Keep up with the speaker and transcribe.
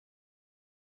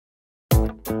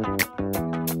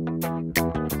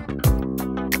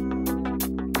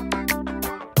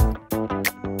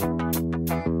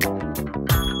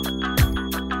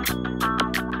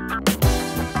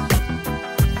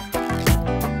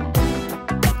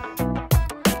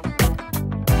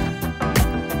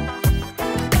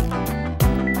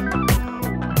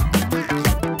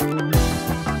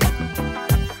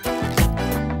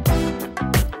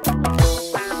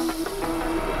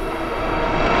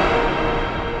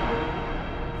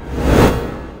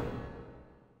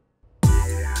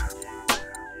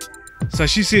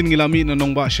Sasisin ngilami na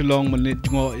nong ba Shillong manlit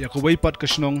ngo yakaway pat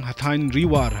kasnong hathain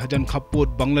riwar hajan khapot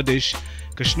Bangladesh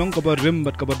kasnong kaba rim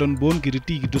bat kaba don bon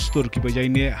kiriti ki dustur ki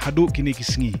bajaine hadu kini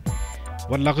kisngi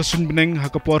wala kasun beneng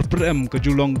hakapor prem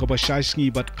kajulong kaba shaisngi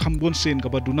bat khambon sen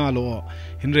kaba dunalo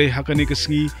hinre hakani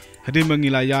kisngi hade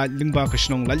mangilaya lingba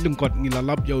kasnong lalungkot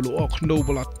ngilalap yaulo khndo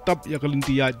bola tap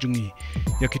yakalintia jungi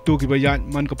yakitu ki bayan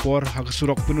man kapor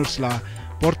hakasurok penursla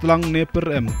portlang ne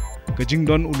prem kajing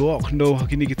don ulo khndo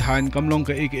hakini kithan kamlong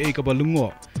ka aka ka balungo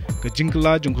kajing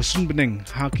kala jong kasun beneng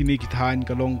hakini kithan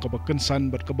kalong ka bakansan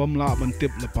bat ka bamla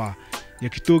bantip lapa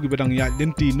yakitu gi badang ya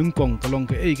denti nungkong kalong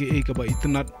ka aka ba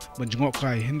itnat banjngok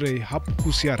kai henre hap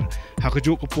kusiar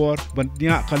hakajo kapor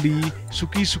bantnya kali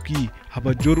suki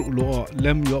habajur ulo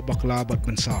lem yo bakla bat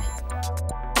bansa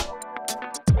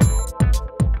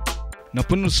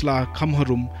napun usla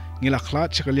khamharum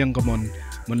ngilakla chakalyang kamon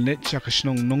manlet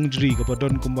chakasnong nongjri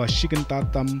kabadon kumba shikan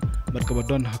tatam bat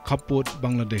kabadon hakapot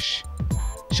Bangladesh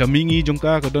shamingi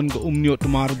jongka kadon ka umnyo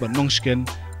tumar bat nongsken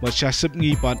bat shasep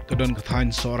ngi pat kadon kathain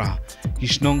sora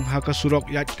kisnong hakasurok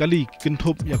yat kali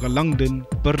kinthop yakalangden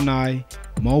pernai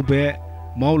maube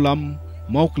maulam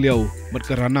maukliau bat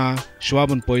karana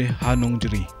shwaban poi ha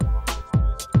nongjri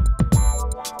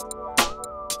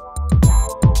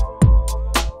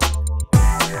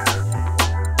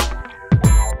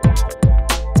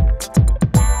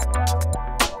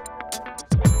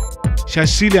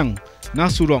Syasilang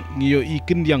nasurok ngiyo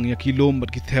ikin yang yakilom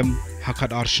bat kithem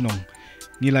hakat arsnong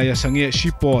ngilaya sange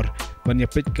shipor banya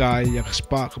petkai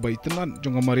yakaspa kabai tenan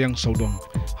jonga mariang saudong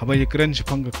habai keren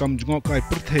sepang kam jonga kai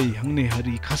perthei hangne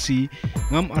hari khasi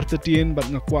ngam artatien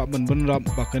bat ngakwa ban banrap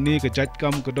bakane ka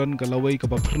jatkam kadon kalawai ka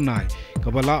bapernai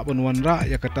kabala banwanra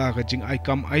yakata ka jing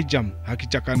aikam aijam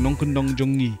hakicaka nongkendong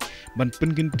jongi ban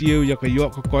penkin tieu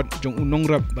yakayok ka kot jong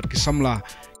unongrap bat kisamla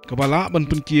kabala ban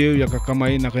penkieu ya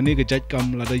kakamai nakane ke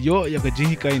jatkam lada yo ya ka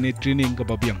jihikai ne training ka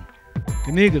babiang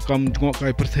kene ka kam jngok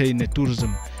kai perthei ne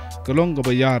tourism kalong ka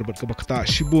bayar bat ka bakta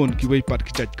shibon ki wai pat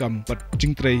ki jatkam pat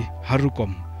jingtrei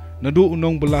harukom nadu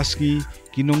unong belaski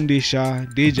kinong desa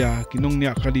deja kinong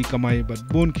nya kali kamai bat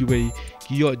bon ki wai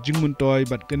ki yo jingmuntoi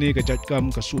bat kene ka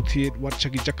jatkam ka suthit wat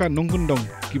chaki chaka nongkundong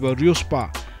ki ba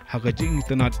riospa haga jing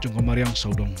tanat jong mariang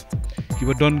saudong ki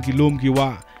ba don ki lom ki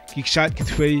wa kiksat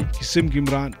kitfei kisim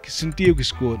kimran kisintiu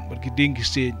kiskon berkiding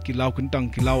kisin kilau kentang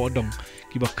kilau odong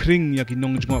kiba kring ya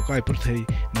kinong jngok kai perthei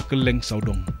na keleng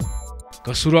saudong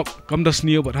kasurok kamdas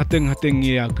niu bat hateng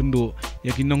ya kendo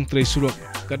ya kinong trei surok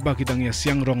katba kitang ya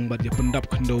siang rong bat ya pendap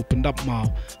kendo pendap mau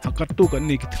hakatu kan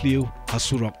ni kitliu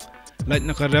hasurok lait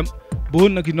nakarem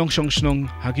bon na kinong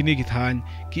songsnong hakini kithan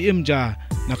ki imja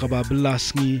nakaba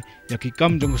belas ngi ya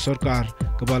kikam jong sarkar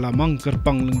kabala mang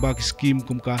kerpang lengba ki skim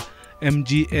kumka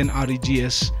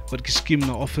MGNREGS but ki scheme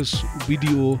na office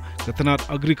video katanat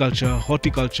agriculture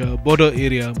horticulture border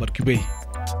area but kibe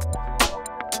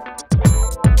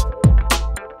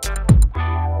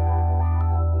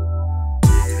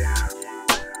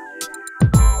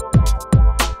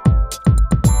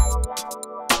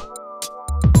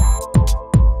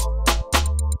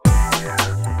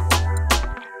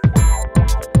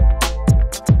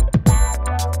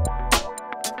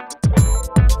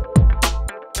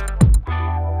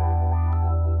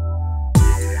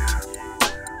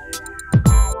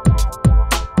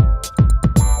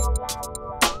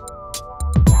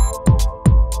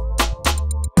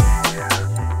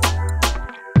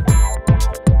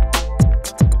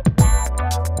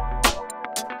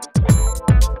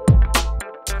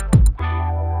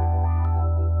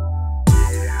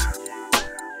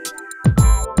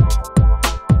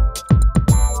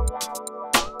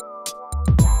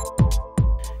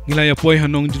ngilaya poi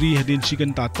hanongjri hadin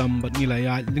shikan tatam bat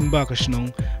ngilaya lingba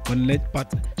kasnong manlet pat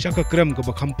shaka krem ka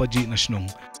bakham paji nasnong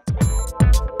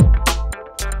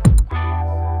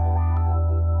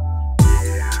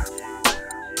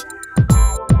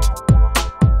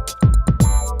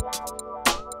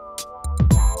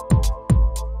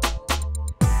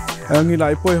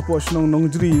ngilai poi po snong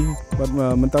nongjri bat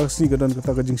mentaksi kadan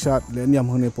kata kajing shat le niam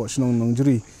hone po snong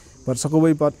nongjri bat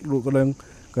sakowai pat ru kaleng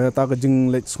kaya ta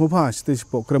kajing lech smopa stage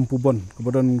po krem pubon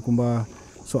kebadan kumba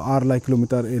so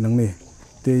kilometer nang ne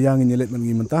te yang nyelet man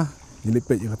ngi menta nyelet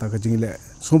pe kata ka jingile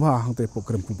sobha hang te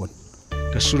pokrem pubon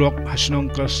kasurok hasnong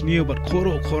krasniu bat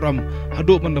khoram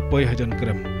hado man da poi hajan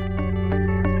krem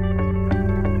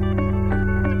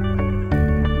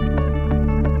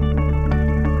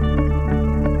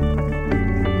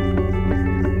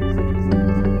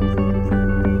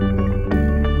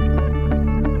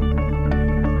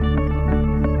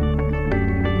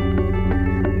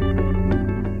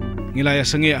ngilaya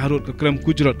sange harut ke krem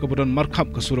kujrot ke bodon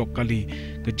markhap ke surok kali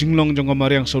ke jinglong jongga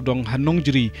mariang sodong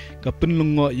Nongjri ke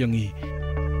penlungo yangi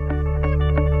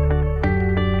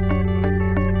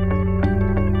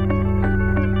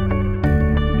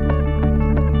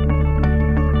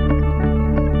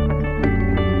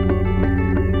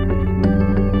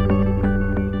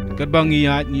bangi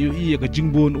ya niu i ka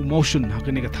jingbon emotion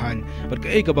hakane ka than par ka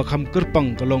ei ka bakham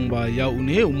kerpang kalong ba ya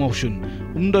une emotion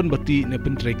umdon bati ne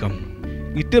pentrai kam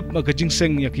ngitep ma ka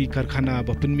jingseng ya ki karkhana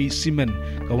ba penmi cement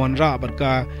ka wanra bar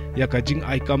ka ya ka jing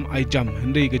aikam aijam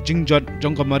hende ka jingjot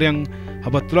jong ka mariang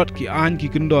habatlot ki an ki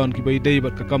kindon ki bai dei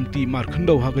bar ka kamti mar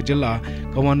khando ha ka jala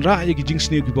ka wanra ya ki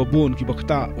jingsne ki babon ki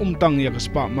bakta umtang ya ka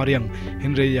spa mariang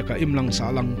henre ya ka imlang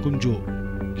salang kumjo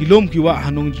kilom ki wa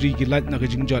Nongjri ki lat na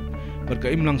ka jingjot berka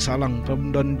imlang salang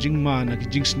kamdon jingma na ki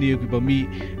jingsniu ki bami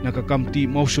na ka kamti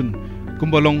motion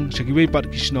kumbalong sakiwei pat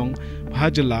kisnong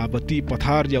bhajala bati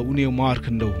pathar ya une mar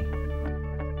khando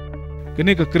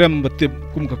kene ka krem batip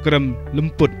kum ka krem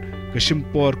lumput ka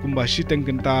simpor kumba siteng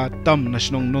kenta tam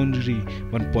nasnong Nongjri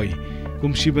ban poi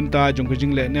kum sibenta jong ka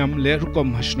jingle nam le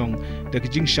rukom hasnong de ka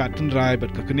jing shat tun rai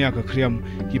bat ka kenya ka khriam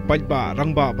ki pajba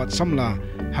rangba bat samla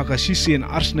haka sisien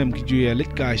arsnem ki juya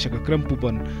litka sha ka krem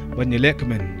puban ban yelek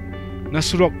men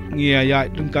nasrok ngia ya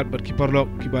dengkat ber kiparlok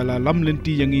kibala lam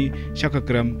lenti yangi shaka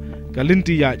kram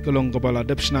kalinti ya kolong kepala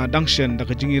depsna dangshen da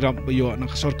kajingiram bayo na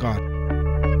sarkar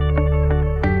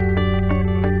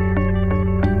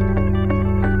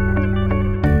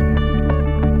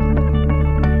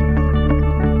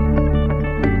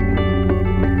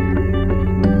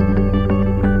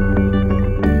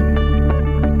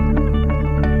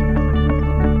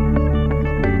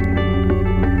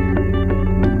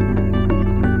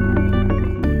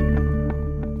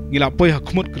ngila poi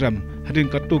hakmut kram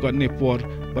hadin katu ka nepor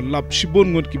balap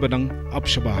shibon ngot ki badang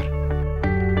apshabar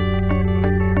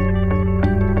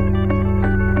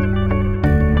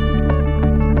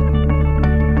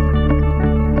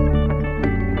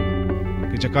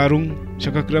ke jakarung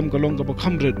shakakram kalong ka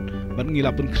bakhamret ban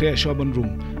ngila pun khre shoban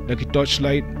room da ki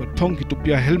torchlight bat thong ki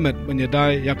tupia helmet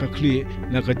banyadai ya ka khli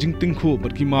na ka jingting khu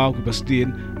bat ki mau ki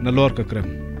bastin na lor ka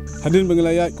kram hadin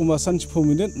banglaya kuma san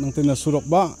 4 minute nang tena surok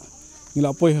ba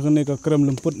ngila poi hakane ka krem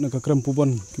lemput na ka krem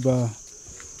pubon kiba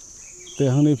te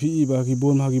hangne phi ba ki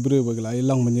bon ha ki bre ba lai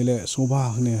lang manile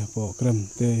sobha hakne po krem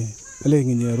te ale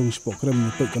ngi rung spo krem ni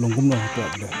pe kalong gumno po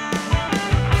de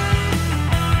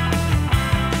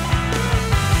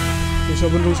ke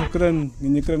soban rung krem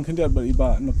ngi krem khandiat ba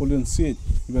iba Napoleon seat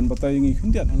iban batai ngi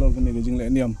khandiat halor kane ga jingle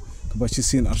niam ka ba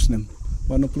sisin arsnem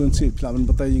ba Napoleon seat plaban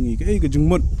batai ngi ke ga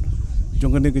jingmut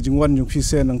jong kane ga jingwan jong phi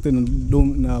sen nang ten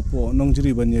dum na po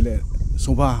Nongjri ban yele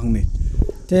sobha hangne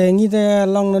te ngi te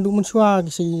long na du mun chwa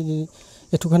ki si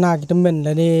etu khana ki temen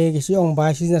la ne ki si ong ba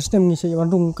si na stem ngi si ban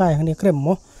rung kai hane krem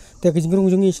mo te ki jing rung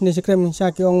jung ni si krem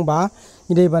sa ki ong ba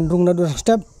ni dei ban rung na du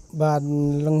step ba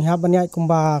long ha ban ya kum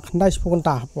ba khandai spo kon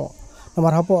ta po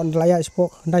nomor ha po la ya spo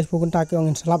khandai spo kon ta ki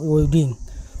ong salap i ding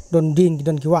ki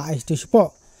don ki wa ai tu spo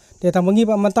te ta mangi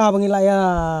ba mata bangi la ya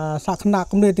sa khna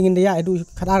kum ne tingin de ya du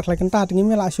khadar klai kan ta tingin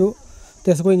me la su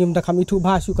te so ngim da kham itu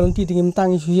bha su kalang ti tingim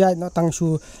tang su ya no tang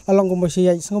su along ko si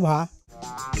ya sing bha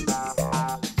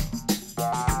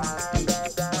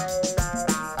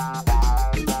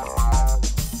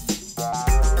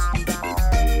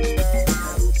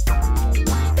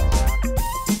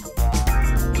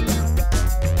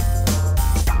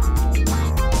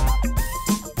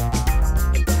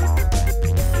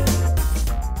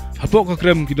Pok ka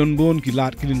krem ki don bon ki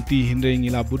lat ki linti hinde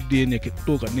ngila budde ne ke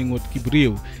to ka ningot ki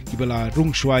briu ki bala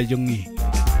rung shwai jongi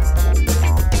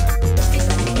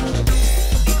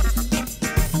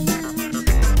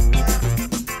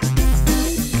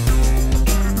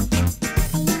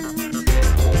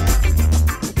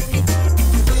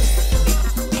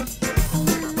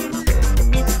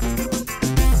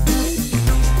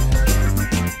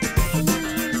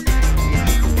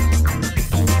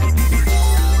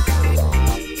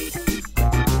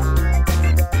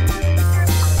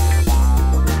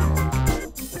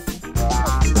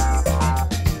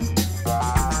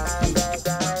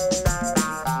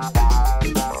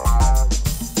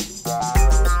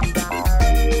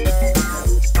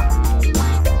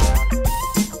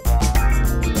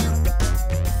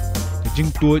jing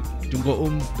tuoj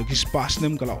jungko dagi spas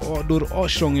nem kala dur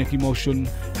strong ya ki motion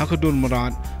hakadun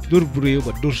marat dur breu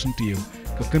bat dur sentiu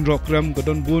ka ken rokrem ka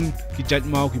don bun ki jaj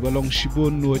mau ki balong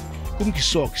shibun nuoj kum ki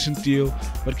sok sentiu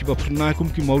bat ki ba pernai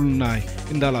kum ki maul nai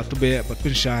indala tobe bat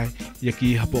pensai ya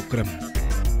ki hapokrem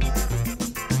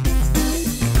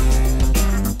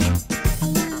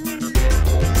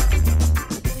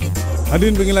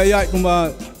Hadin bengila ya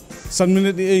kumba san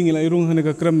minute ni ngila irung hane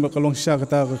ka krem ka long sha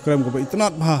kata ka krem ka ba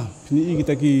itnat bha ni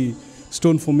kita ki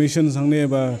stone formation sang ne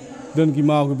ba don ki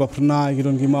mau ki ba pranai ki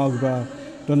don ki mau ki ba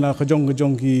don la ka jong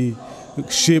ki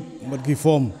shape bat ki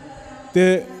form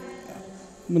te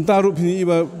mentaru phini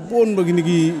ba bon ba gini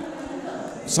ki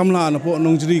samla na po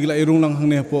nongjri gila irung lang hang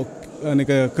ne po ne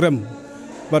ka krem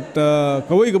but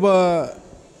kawai ka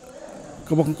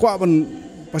ba kwa ban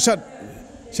pasat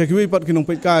Sekiwi pat kinong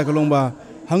petkai kalong ba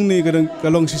hang ni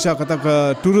kalong sisa kata ka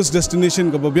tourist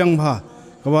destination ka babyang bha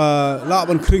ka ba la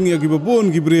ban khring ya ki babon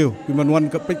ki breu ki man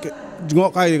wan ka pet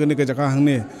jngok kai ka ne ka jaka hang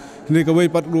ni ka wei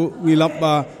pat ru ngilap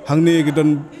ba hang ni ki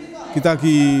don kita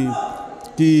ki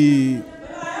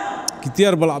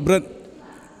tiar bala bread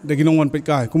de kinong wan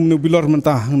petkai kum ne bilor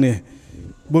mentah hang ni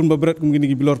bon ba bread kum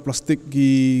gini ki bilor plastik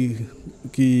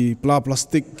ki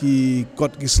plastik ki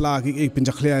kot ki sla ki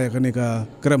penjaklia ya ka ne ka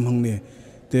krem hang ni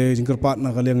te jingkar pat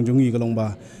na kaliang jungi kalong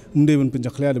ba umde ben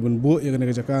penjaklia de ben bo ya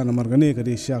ka jaka na margane ka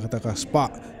de sya kata ka spa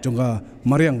jonga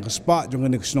mariang ka spa jonga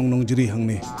ne snong nongjri hang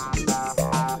ni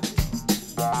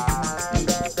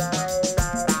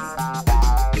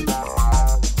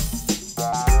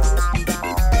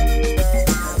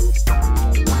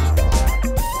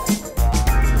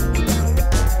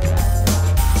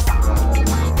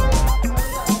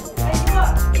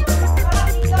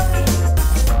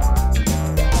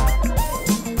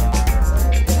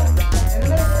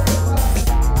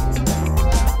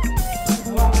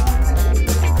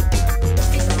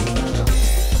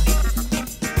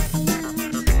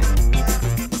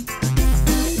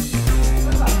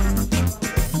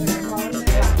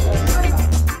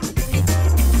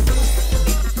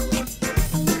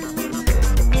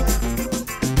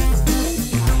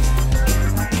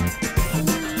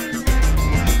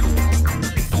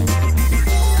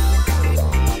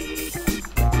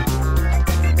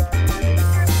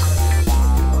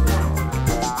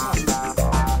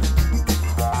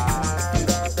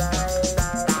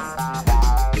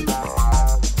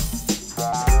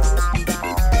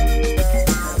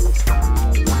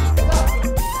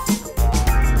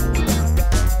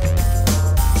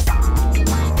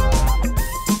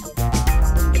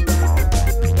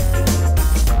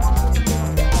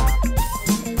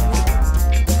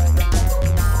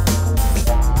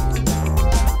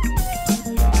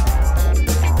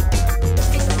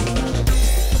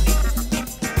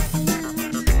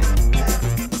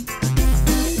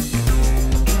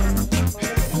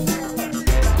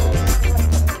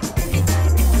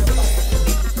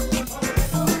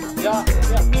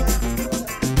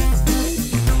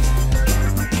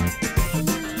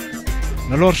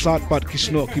Nalor saat pat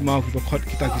kisno ki mau ki bakhot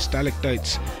kita ki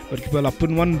stalactites pat ki bala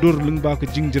punwan dur lingba ke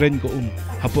jingjren ko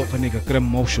hapo kane ka krem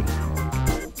motion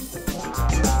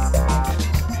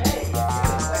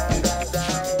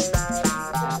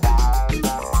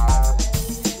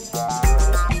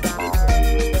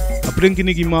apring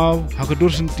kini ki mau hakadur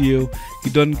sentio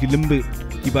ki don ki lembe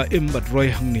ki ba bat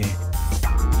roy hangne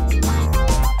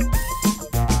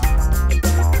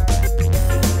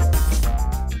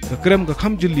krem ka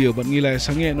kham julio ban ngilai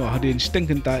sange no hadin steng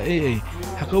kenta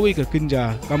hakawi ka kinja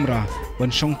kamera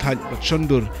ban song thaj bat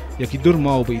sondur ya ki dur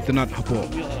mau be itnat hapo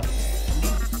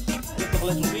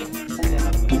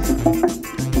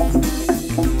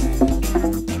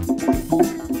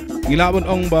ngilaban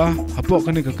ong ba hapo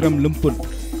kane ka krem lemput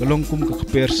kalong kum ka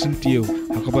kper sentio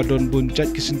hakaba don bun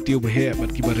chat ki sentio behe bat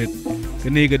ki baret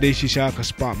kene ga dei sisa ka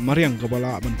spa mariang ka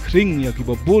bala ban khring ya ki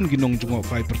babon ki nong jungo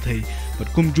kai perthei bat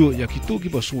kumju ya ki tu ki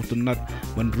ba sutun nat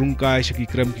ban rungkai saki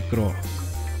krem ki kro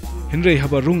henrei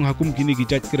haba rung hakum kini ki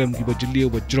chat krem ki ba julio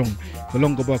ba jrong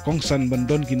kalong ka ba kongsan ban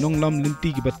don ki nonglam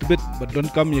linti ki ba tibet bat don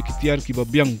kam ya ki tiar ki ba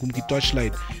biang kum ki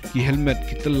torchlight ki helmet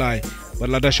ki telai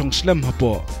balada shong slam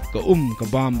hapo ka ka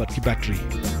bam bat ki battery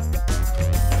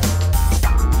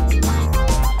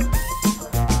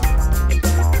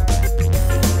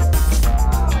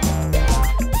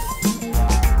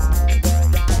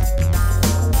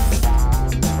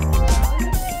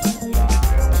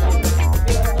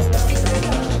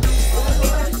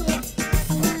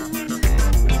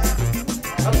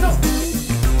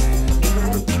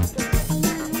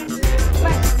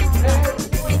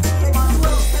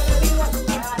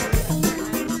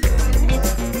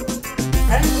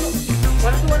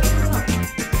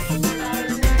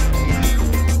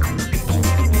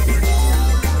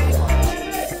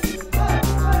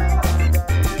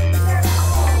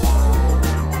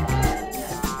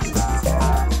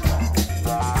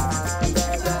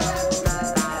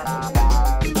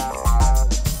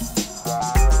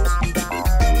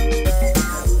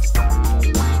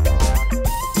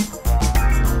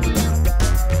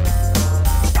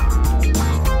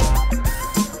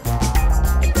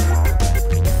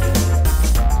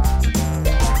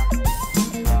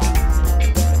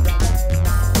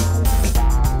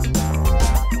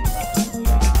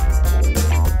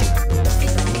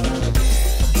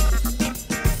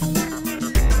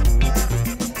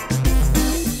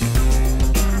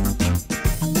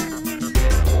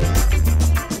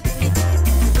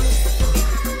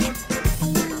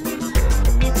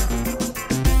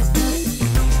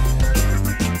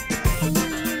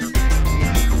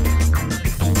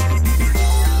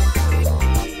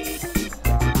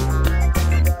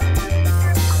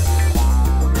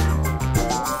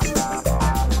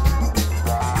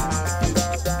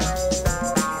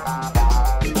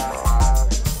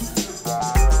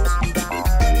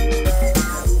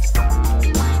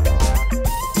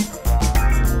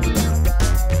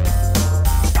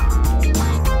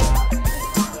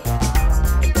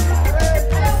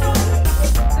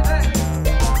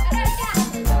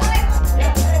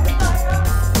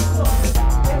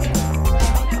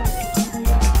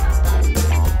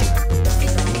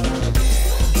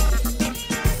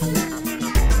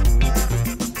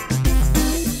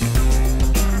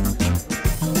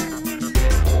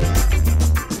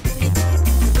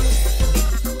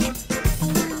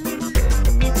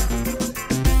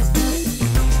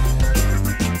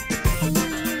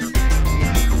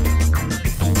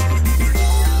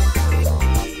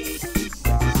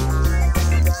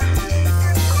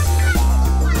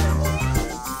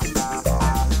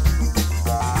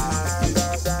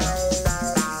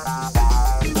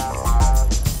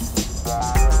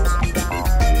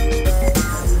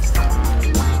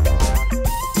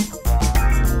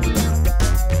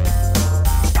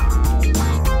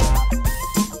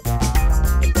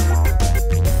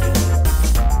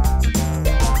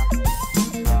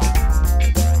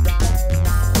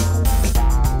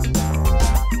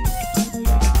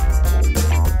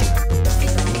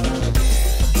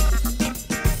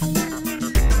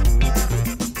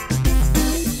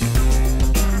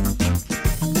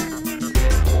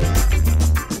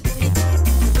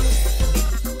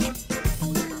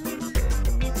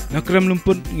krem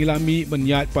lumput ngilami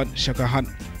banyat pat syakahat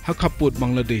hakaput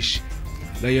Bangladesh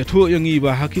laya thu yang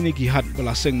iba hakini ki hat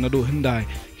balaseng nado hendai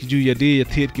ki ju yade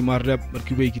yathet ki marrap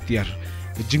berkibai ki tiar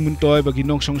jing muntoy bagi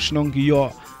nong song snong ki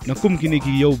yo nakum kini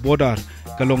ki yo bodar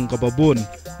kalong ka babon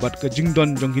bat ka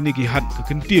jingdon jong kini ki hat ka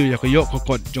kentiu ya ka yo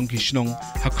kokot jong ki snong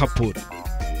hakaput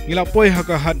ngilapoi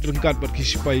hakahat rengkat bat ki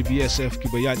sipai BSF ki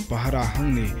bayat pahara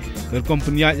hangni ker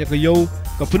kompenya ya ka yo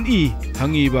ka puni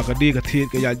hangi ba ka de ka thet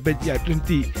ka ya bet ya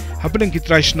tunti hapeng ki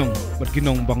trai snong bat ki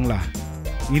nong bangla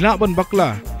ngila ban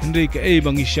bakla hendai ka ei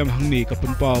bangi syam hangni ka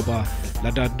punpau ba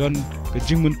lada don ke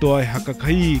jingmun toy haka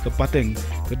khai ka pateng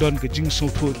ke don ke jing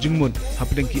sofu jingmun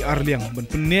hapeng ki arliang ban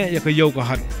penne ya ka yo ka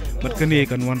hat bat kane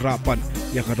kan wan rapat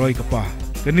ya ka roi ka pa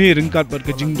kane rengkat bat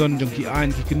ke jingdon jong ki an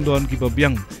ki kindon ki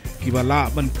babyang ki bala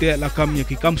ban te lakam ya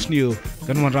ki kamsnio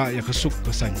kan wan ra ya ka suk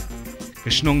ka san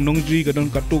Kesnong Nongjri ka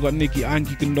don katu kan ni ki an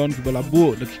ki kindon ki bala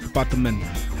bu de ki apartment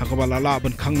haka bala la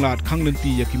ban khanglat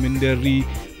khanglenti ya ki menderi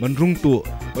ban rungtu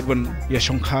ban ya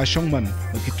shongkha shongman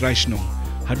ki trai snong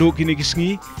hado kini ki sngi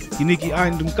kini ki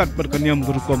an rungkat bar kanyam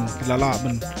gurukom ki lala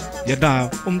ban yada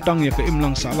umtang ya ka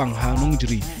imlang salang ha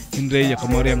Nongjri hindre ya ka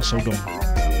mariang saudong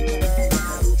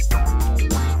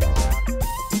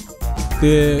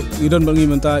te idon bangi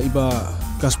menta iba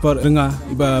Kaspar renga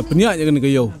iba penia ya kan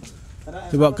kayo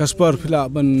iba Kaspar pila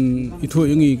ban itu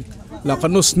yangi la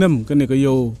kanus nem kan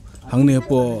kayo hangne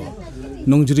po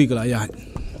Nongjri kala ya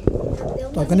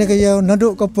to kan kayo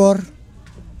nadu kapor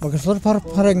bagasor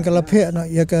pareng kala phe na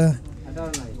ya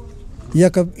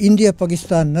ka India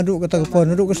Pakistan nadu kata kapor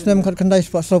nadu kesnem khat khandai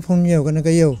pa so phom nyew kan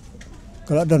kayo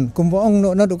kala don kumbaong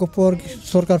no nadu kapor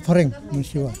sarkar pareng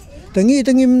musiwa tengi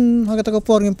kata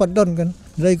kapor ngem padon kan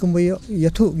dai kumbayo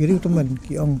yathu giri teman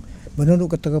ki ong bananu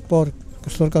kata kapor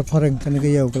sarkar pareng kan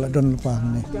kayo kala don lupa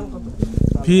ne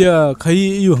pia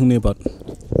khai yu hangne pat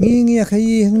ngi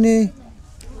khai hangne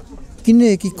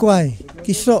kine ki kwai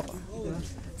ki so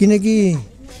kine ki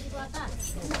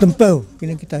tempau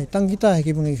kine kita tang kita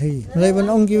ki bangi khai lai ban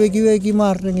ong ki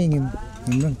mar ngim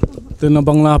te na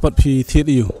bangla pat phi thiet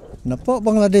yu na po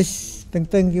Bangladesh teng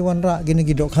ki wan ra kine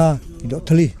ki dok kha ki dok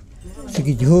thali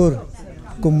segi johor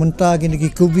kumenta kini ki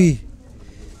kubi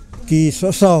ki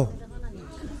sosau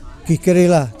ki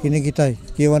kerela kini kita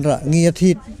ki wanra ngi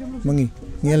athit mangi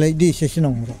ngi lai di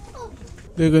sesinong ro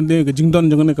de gande ke jingdon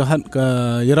jong ne ka hat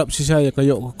ka yarap sisa ya ka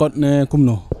yo kot ne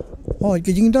kumno oh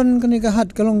ki jingdon kani ka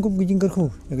hat kalong kum ki jingkar khu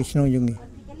ya ki sinong jongi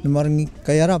nomor ngi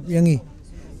ka yarap yangi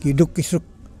ki duk ki suk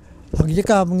hak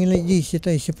jeka mangi lai di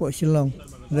sitai sipo silong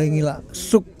lai ngila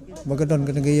suk bagadon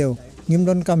kani gayo ngim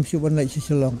don kam su ban lai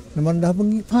silong naman dah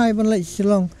bengi phai ban lai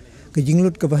silong ke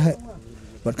jinglut ke bah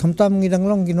bat khamtam ngi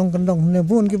danglong ki nong kandong ne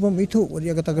bun ki bom itu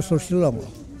dia kata ke silong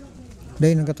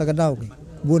dai nang kata ka daw ki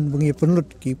bun bengi penlut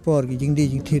ki por ki jingdi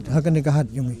jing thit hakan ka hat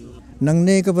jungi nang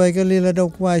ne ka bai ka lela daw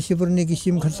kwai si berni ki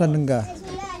sim khasan nga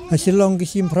hasilong ki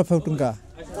sim prafau tungka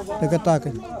ta kata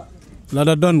ka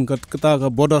lada don kata ka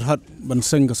border hat ban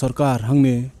seng ka sarkar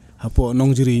hangne hapo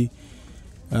Nongjri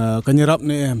kanyarap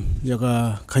ne em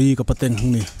jaga khai ka pateng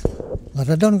hang ne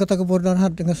ladon kata ke border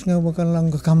hat dengan sengaja bukan lang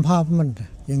ke kampha man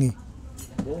yangi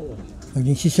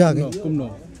lagi sisa ke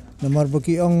nomor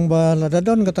baki ong ba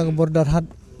ladon kata ke border hat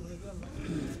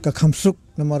ka khamsuk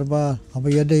nomor ba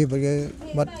abayade bagi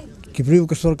bat kibriu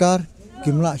ke sarkar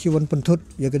kimla siwan pentut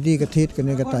ya gedi ke thit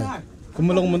kene katai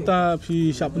kumbalong menta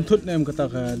phi sya pentut nem kata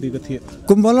ka di ke thit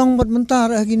kumbalong bat mentar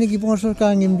gini ki pon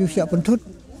sarkar ngim ju sya pentut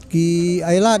ki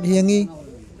ailat yangi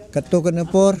kato kan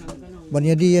por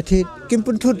banyadi yathit kim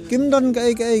puntut kim don ka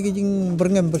ai jing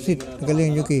berngam besit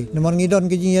kaleng juki nomor ngidon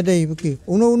ke jing yadai buki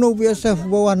uno biasa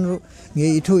bawan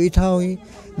ngi itu itau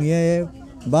ngi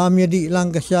bam yadi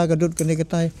lang ka sya gadut kene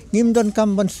katai ngim don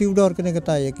kam ban siudor kene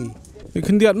katai yaki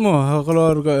khendiat mo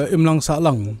kalor ka imlang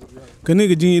salang kene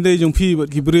ke jing dai jong phi bat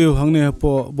ki breu hangne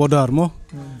po bodar mo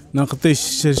na kate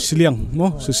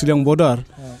siliang bodar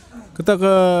kata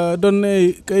ka don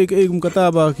kai kum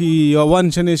kata ba ki wan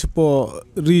chane spo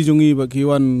ri jungi ba ki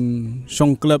wan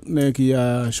song club ne ki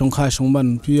song kha song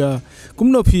ban pia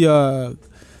kumno pia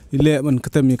ile man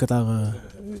kata mi kata ka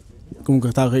kum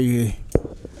kata ka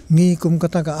ngi kum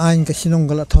kata ka ain ka sinong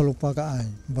gala tholuk pa ka ain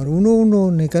baru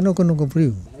no ne kano ko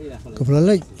priu ka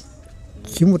plalai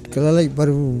simut kalalai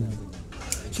baru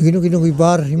sigino ki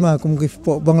bar hima kum ki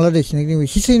Bangladesh ne ki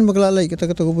sisin baglalai kata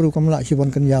ko baru kamla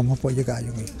sibon kan yam po jaga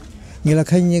jungi ngila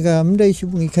khanya ga mdai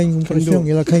sibu ngi khanya kum presyo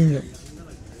ngila khanya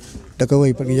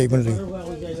takawai pagi jai ban re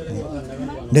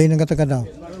dai nang kata kada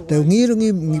te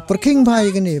ngi perking bhai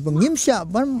kene bangim sya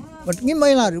ban ngim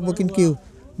mai la bukin kiu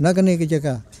nagane ke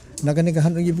jaga nagane ga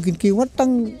han ngi bukin kiu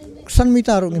watang san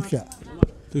mita ro ngim sya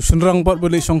tu sunrang pat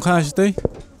bole songkha stai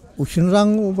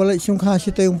usinrang balai sungkha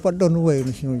sitai umpat don uai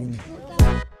ni sinong jing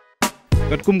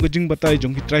Katkum gajing batai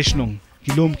jong ki traishnong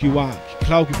kilom ki wa ki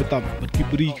klau ki batam bat ki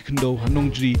bri ki khndo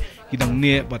Nongjri ki dang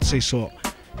ne bat seiso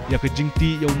ya ka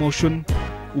jingti yaw motion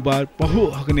ubar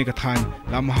pahu hakane ka than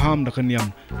lam ham da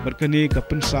kanyam bat kane ka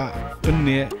pensa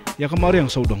kanne ya ka mariang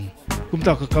saudong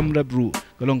kumta ka kam rabru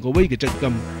kalong ka wei ka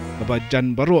jatkam ka ba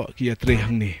jan baro ki atre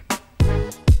hangne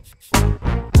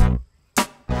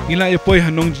Ngila epoi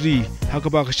Nongjri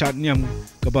hakaba ka shat nyam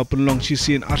ka ba punlong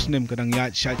sisin arsnem kadang ya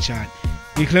shat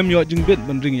Iklem yo jingbet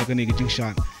bandring ya kane gijing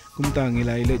shat kumta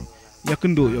ngila ile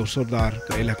yakendo yo sordar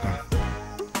ka elaka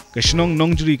Kashnong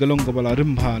Nongjri kalong kabala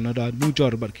rimbha nada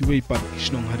nujor bat ki wei pat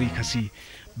kishnong hari khasi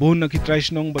bon na ki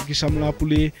traishnong bat ki samla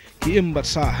pule ki em bat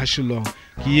sa hasulong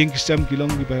ki yeng kisam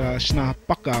kilong ki ba shna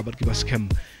pakka bat ki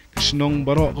baskem kishnong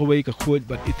baro ka wei ka khoj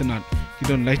bat itnat ki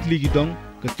don lightly ki dong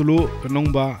ka tulu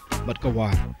kanong ba bat ka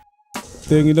war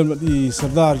te ngidon bat I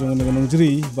sardar jong ne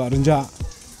Nongjri ba runja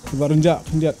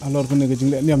khendiat alor kene ke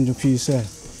jingle niam jong phi se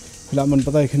la man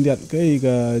patai khendiat ke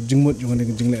ga jingmut jong ne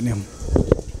jingle niam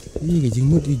I ke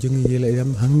jingmut I jong I le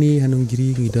niam hangni Nongjri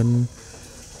ngidon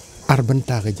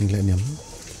arbanta ke jingle niam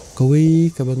kawai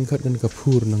ka bangkat kan ka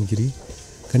phur Nongjri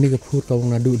kani ka phur ka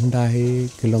wong nadu nda he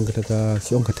kelong ka ka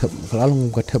siong ka thap kalong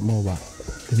ka thap mau ba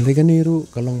le kani ru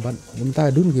kalong ban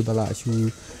umta dun ki bala su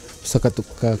sakatuk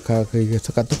ka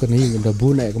sakatuk ni da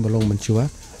bu na ka balong manchua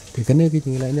ke kane ki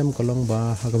jingle niam kalong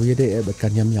ba ha ka yede e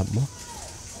kan yam mo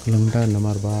kalong da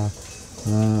namar ba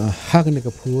ha kane ka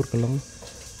phur kalong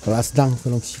kelas dang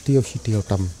kalong city of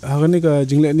tam hakane ka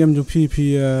jingle niam jong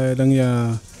phi dang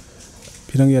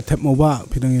ya thap mau ba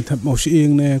dang ya thap mau si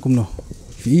ing ne kumno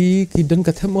I ki dan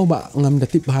ka thap mau ba ngam da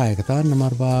tip hai kata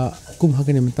namar ba kum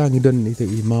hakane menta ngidon itu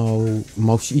I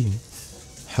mau si ing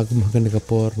hakum hakane ka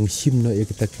por ngisim no ya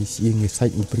kita ki si ing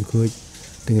sai pen khoj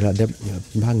tengra dep ya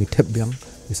bang thap biang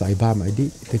sai ba mai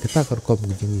di te kata kar kom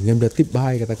jing ngam da tip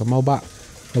bai kata ka mau ba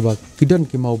ba kidon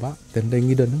ki mau ba ten dai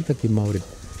ngidon ta ki mau rit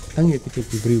tang ye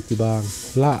ki briu ki bang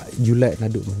la jule na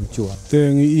du chua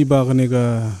te ngi ba kane ka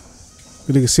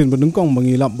kene sin bandung kong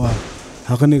bangi lap ba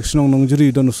hakane snong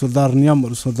Nongjri don sardar niam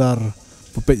sardar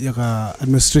pupet ya ka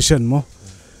administration mo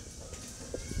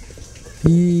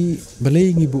I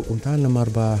balai ngibu umta namar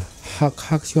ba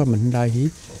hak siwa mandai hi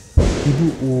ibu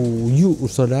yu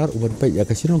usadar uban pai ya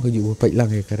kasinong ka yu pai lang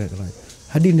ya karet rai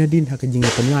hadin hak jing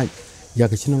penlai ya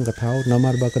kasinong ka thau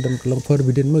namar ba kadam kelong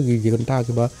forbidden magi jikan ta ke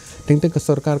ba teng ka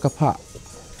sarkar ka pha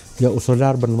ya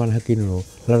usadar banwan hakin lo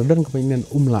ladan ka pinen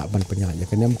umla ban penya ya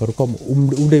kanem ka kom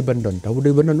udai bandon ta udai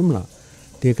bandon umla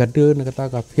te kade na kata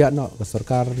ka phia no ka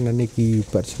sarkar na ni ki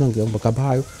persinong ki ba ka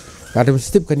bhai ka dem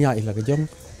step kan ya ila ka jong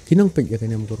kinong pe ya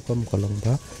kanem ka kom kolong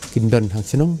ba kindon hang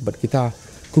sinong bat kita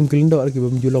kum kilindo lagi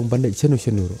bamjulong bandai senu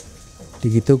di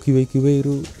gitu kiwe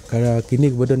ru kara kini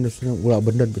badan senang ula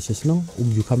bandan besi senang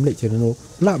ju kamle cheno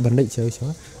la bandai chawa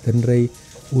dan rei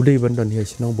udai bandan ya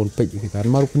senang bon pe kita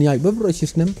maru punya babro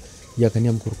sistem ya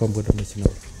kaniam kurkom badan senang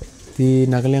ti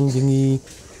nagalang jingi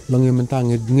longi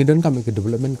mentang ngidon kami ke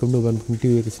development kumdo ban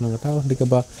kunti ke senang tahu di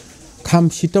kaba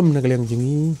kam sitam nagalang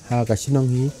jingi ha ka senang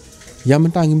hi ya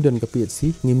mentang ngimdan ke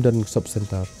PHC ngimdan sub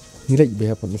center nilai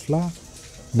beha panusla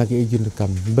nagi ejun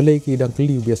kam balai ki dang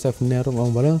kli biasa fnerong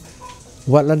ong bala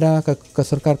walada ka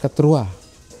sarkar ka trua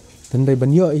tandai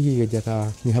banyo hi jaka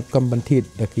ngihap kam bantit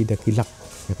daki lak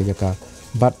jaka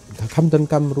bat kam dan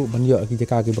kam ru banyo ki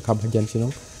jaka ki bakam hajan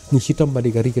sinong ni sitam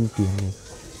badi gari kan pi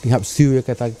ngihap siu ya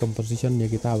kata composition ya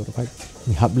kita berpai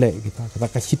ngihap le kita kata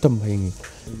ka sitam bhaingi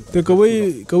te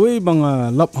kawai bang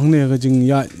lap hangne ka jing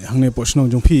ya hangne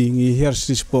posnong jong phi ngi hair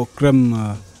stitch program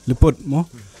lipot mo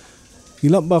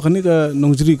ngilap ba kani ka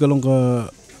Nongjri kalong ka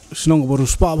snong baru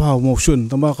spa ba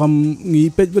motion tamba kam ngi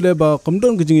pet bele ba kam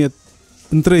don ka jing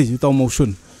pentre taw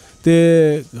motion te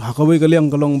hakawai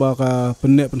kaliang kalong ba ka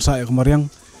penne pensa ya kamariang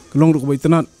kalong ru ba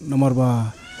itanat namar ba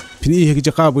pini he ki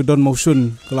jaka ba don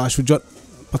motion kala sujat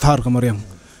pathar kamariang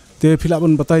te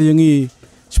philabun batai yangi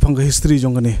sipang ka history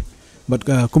jong kani bat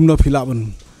ka kumno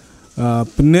philabun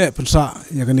penne pensa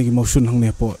ya kani ki motion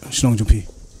hangne po snong jumpi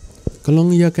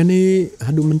kalong ya kani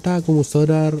hadu menta ko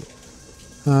musadar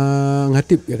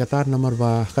ngatip ya kata namar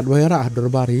ba kat wayara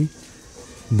darbari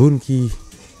bun ki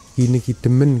ni ki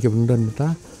temen ke bendan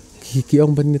meta ki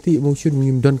ong beneti motion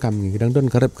ngim don kam ngi dang don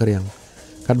karep karyang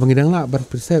kat bangidang la ban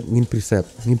presep ngin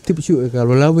tip su ka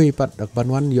lawe pat dak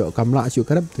banwan yo kam la su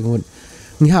karep tengun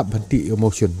ngihap banti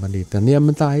motion mandi tan ya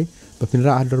mentai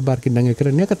papinra darbar kindang ya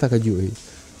keren ya kata kaju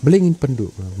belingin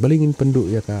penduk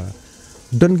ya ka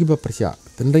don ki ba persya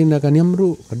tendai na kan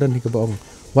yamru kadan ki ba ong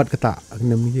wat kata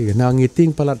nam ki na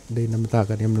ngiting palat dei nam ta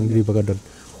kan yam nang diri bagadon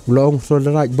ulong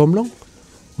solaraj bomlong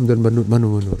dan banut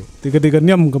manu. Tiga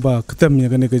niam ke ba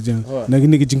ketemnya kan ke jeng. Nagi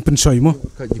ni ke jeng pensoi mo.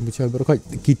 Ka jing pensoi baru ka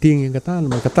kiting yang kata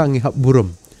nama kata ngi hap burum.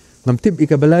 Ngam tip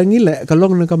ika balangi le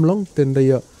kalong na kamlong ten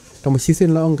daya tama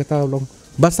sisin laong kata long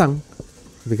basang.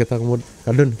 Tapi kata kamud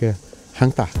kadon ke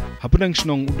hangta. Hapunang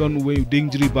snong udon uwe uding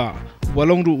jri ba.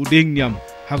 Walong ru uding niam.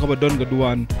 Hakaba don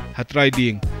gaduan hatrai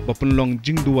ding. Bapunlong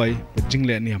jing duai ba jing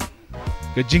le niam.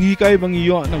 Ke jing hikai bang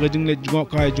iyo na ke jing le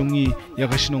jngok kai jongi ya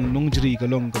ka snong nongjri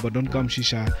kalong ka badon kam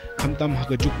sisa khamtam ha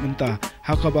ka juk menta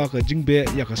ha ka ba ka jing be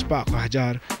ya ka spa ka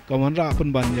hajar ka wanra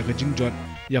pun ban ya ka jing jot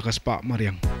ya ka spa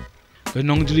mariang ke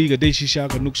nongjri ka dei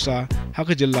sisa ka nuksa ha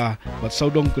ka jella bat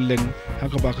saudong kuleng ha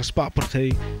ka ba ka spa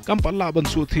perthei kam palla ban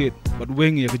su thet bat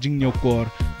weng ya ka jing nyokor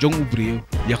jong ubriu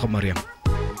ya ka mariang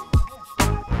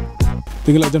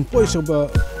Tinggal jan poi saba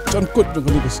jan kut jong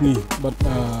kali kesni bat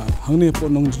hang ni po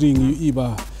nongjri ngi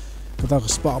iba kata ka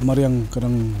spa mariang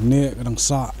kadang ne kadang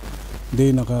sa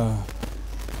de na ka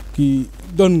ki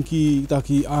don ki ta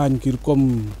ki an ki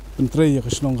kom pentre ya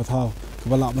kesnong ka thau ka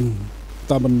bala ban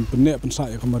ta ban penne pen sa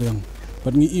ya ka mariang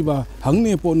bat ngi iba hang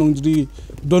ni po nongjri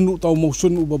don u tau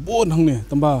motion u ba bon hang ni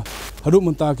tamba hadu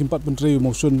menta ki pat pentre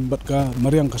motion bat ka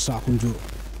mariang ka sa kunju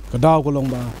ka daw ko long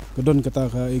ba ka don kata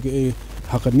ka aka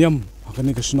hakanyam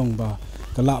hakani ka snong ba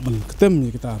kala ban ketem ni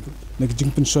kita nak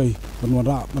jing pensoi ban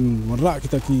warra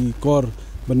kita ki kor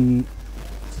ban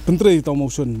pentre tau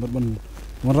motion ban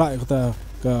warra kita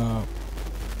ka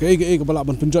aka bala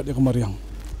ban penjot ya kamariang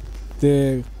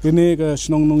te kene ka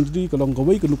snong nongjri kalong ka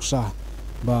wei ka nuksa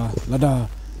ba lada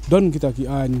don kita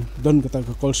ki an don kita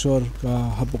ka culture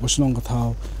ka hapo ka snong ka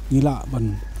thau ngila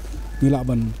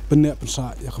ban penne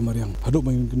pensa ya kamariang hadu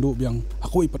main kendo biang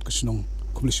aku ipat ka snong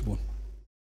kublisibon